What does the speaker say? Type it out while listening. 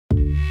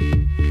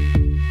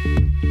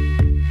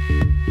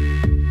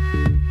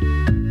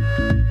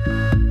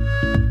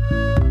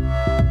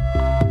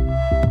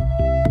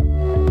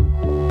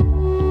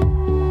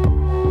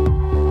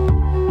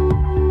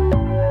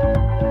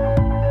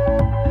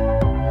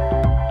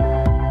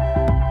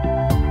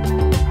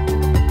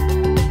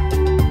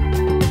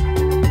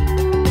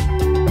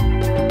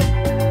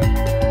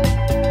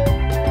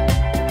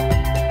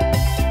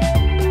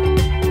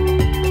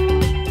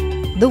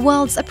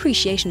world's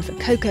appreciation for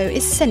cocoa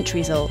is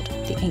centuries old.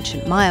 The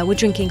ancient Maya were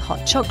drinking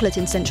hot chocolate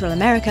in Central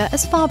America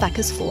as far back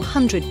as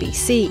 400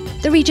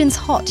 BC. The region's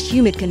hot,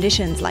 humid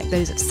conditions, like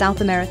those of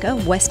South America,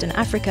 Western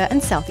Africa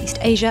and Southeast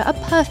Asia,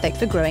 are perfect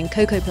for growing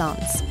cocoa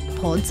plants.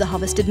 Pods are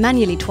harvested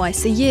manually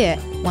twice a year.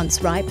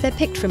 Once ripe, they're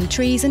picked from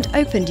trees and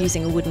opened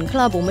using a wooden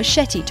club or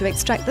machete to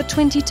extract the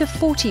 20 to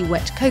 40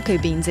 wet cocoa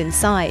beans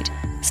inside.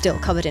 Still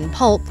covered in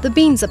pulp, the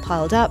beans are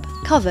piled up,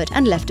 covered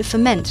and left to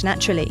ferment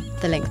naturally.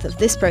 The length of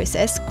this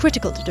process,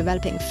 critical to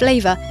developing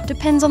flavour,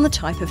 depends on the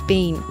type of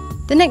bean.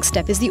 The next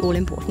step is the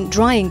all-important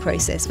drying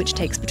process, which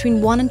takes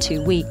between 1 and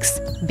 2 weeks.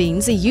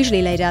 Beans are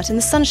usually laid out in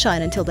the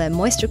sunshine until their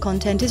moisture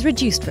content is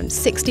reduced from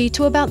 60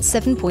 to about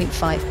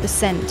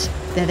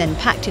 7.5%. They're then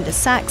packed into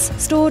sacks,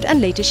 stored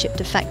and later shipped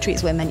to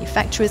factories where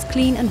manufacturers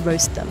clean and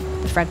roast them.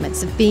 The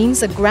fragments of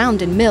beans are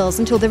ground in mills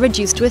until they're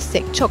reduced to a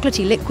thick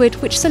chocolatey liquid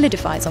which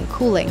solidifies on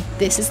cooling.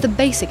 This is the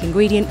basic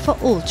ingredient for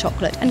all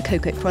chocolate and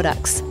cocoa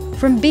products.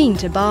 From bean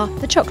to bar,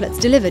 the chocolate's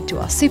delivered to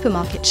our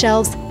supermarket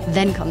shelves.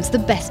 Then comes the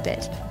best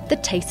bit, the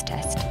taste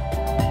test.